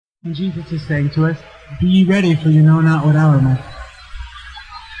And Jesus is saying to us, be ye ready, for you know not what hour my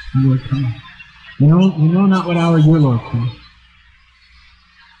Lord comes. You know not what hour your Lord comes.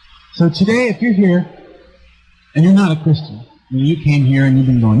 So today, if you're here, and you're not a Christian, you came here and you've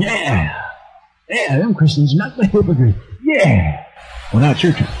been going, yeah, them Christians are not the hypocrites. Yeah. Well, now it's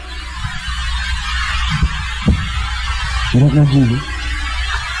your turn. You don't know Jesus.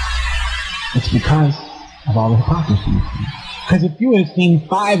 It's because of all the hypocrisy. Because if you would have seen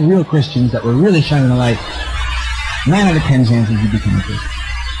 5 real Christians that were really shining the light, 9 out of 10 chances you'd become a Christian.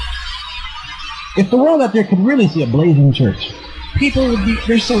 If the world out there could really see a blazing church, people would be,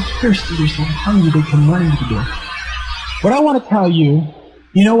 they're so thirsty, they're so hungry, they come running to the door. What I want to tell you,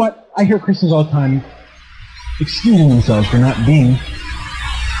 you know what? I hear Christians all the time excusing themselves for not being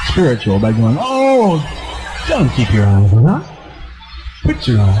spiritual by going, oh, don't keep your eyes on us. Put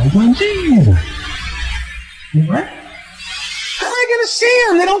your eyes on Jesus. What? How am I going to see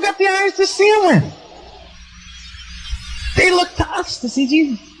him? They don't got the eyes to see him with. They look to us to see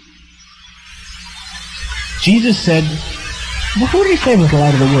Jesus. Jesus said, well, who did he say was the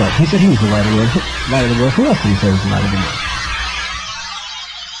light of the world? He said he was the light of the world. Light of the world. Who else did he say was the light of the world?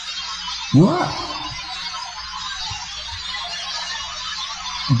 You are.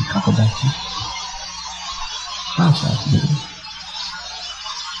 There's a couple back there.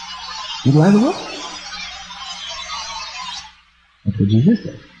 You're the light of the world? That's what Jesus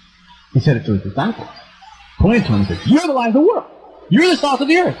said. He said it to his disciples. Pointed to him and said, you're the light of the world. You're the salt of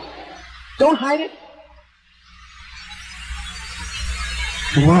the earth. Don't hide it.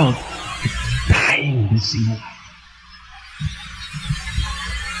 The world is dying to see the light.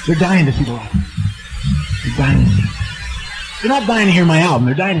 They're dying to see the light. They're dying to see it. They're not dying to hear my album.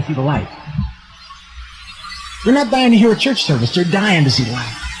 They're dying to see the light. They're not dying to hear a church service. They're dying to see the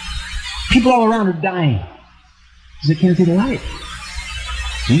light. People all around are dying because they can't see the light.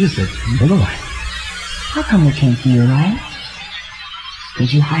 Jesus said, you're the light. How come they can't see your light?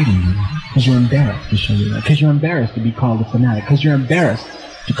 Because you're hiding your light. Because you're embarrassed to show your light. Because you're embarrassed to be called a fanatic. Because you're embarrassed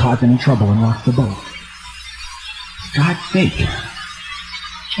to cause any trouble and rock the boat. For God's sake,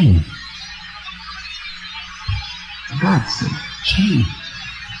 change. For God's sake, change.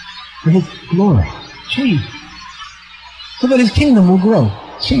 For His glory, change. So that His kingdom will grow,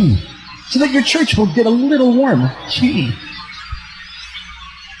 change. So that your church will get a little warmer, change.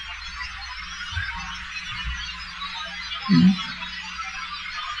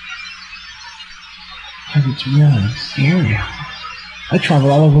 Because it's really scary. I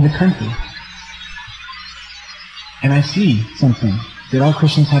travel all over the country. And I see something that all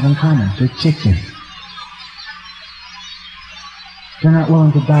Christians have in common. They're chickens. They're not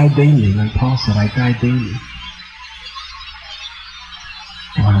willing to die daily, like Paul said, I die daily.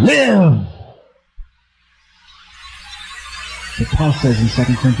 They want to live. But Paul says in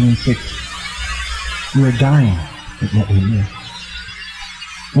 2 Corinthians 6, we are dying, but yet we live.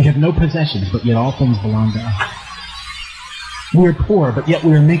 We have no possessions, but yet all things belong to us. We are poor, but yet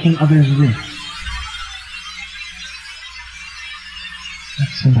we are making others rich.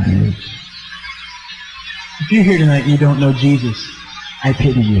 That's somebody rich. If you're here tonight and you don't know Jesus, I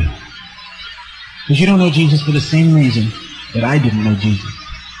pity you. Because you don't know Jesus for the same reason that I didn't know Jesus.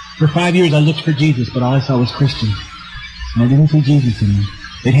 For 5 years I looked for Jesus, but all I saw was Christians. And I didn't see Jesus in them.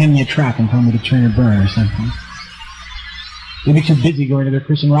 They'd hand me a tract and tell me to turn or burn or something. They'd be too busy going to their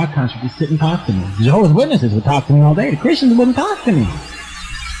Christian rock concert to sit and talk to me. The Jehovah's Witnesses would talk to me all day. The Christians wouldn't talk to me.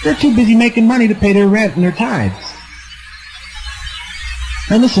 They're too busy making money to pay their rent and their tithes.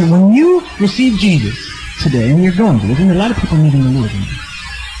 Now listen, when you receive Jesus today, and you're going to, there's a lot of people meeting the Lord.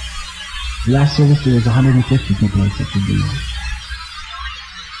 The last service there was 150 people accepted the Lord.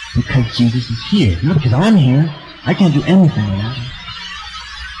 Because Jesus is here. Not because I'm here. I can't do anything without Him.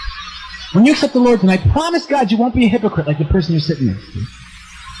 When you accept the Lord tonight, promise God you won't be a hypocrite like the person you're sitting next to.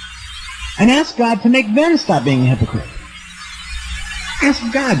 And ask God to make them stop being a hypocrite. Ask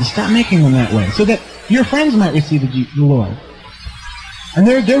God to stop making them that way, so that your friends might receive the Lord. And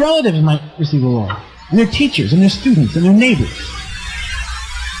their relatives might receive the Lord. And their teachers, and their students, and their neighbors.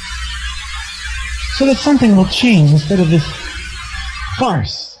 So that something will change instead of this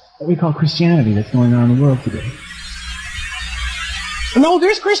farce that we call Christianity that's going on in the world today. No,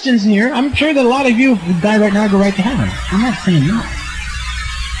 there's Christians in here. I'm sure that a lot of you, if you die right now, go right to heaven. I'm not saying no.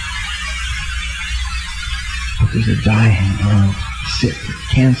 But there's a dying world, sick,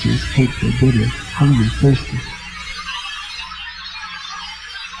 cancers, hateful, bitter, hungry, thirsty.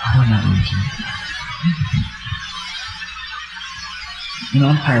 I'm not reaching. You know,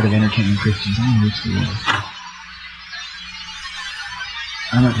 I'm tired of entertaining Christians. I want to reach the world.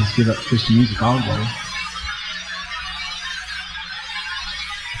 I might just give up Christian music all day.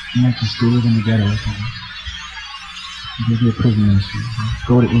 You went to school in the ghetto or something. You go be a prison minister.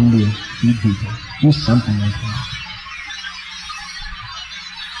 Go to India, feed people. Do something like that.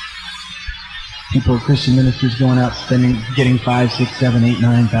 People, Christian ministers going out spending, getting $5,000, $6,000,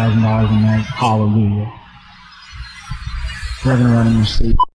 $7,000, $8,000, $9,000 a night. Hallelujah. Reverend running your sleep.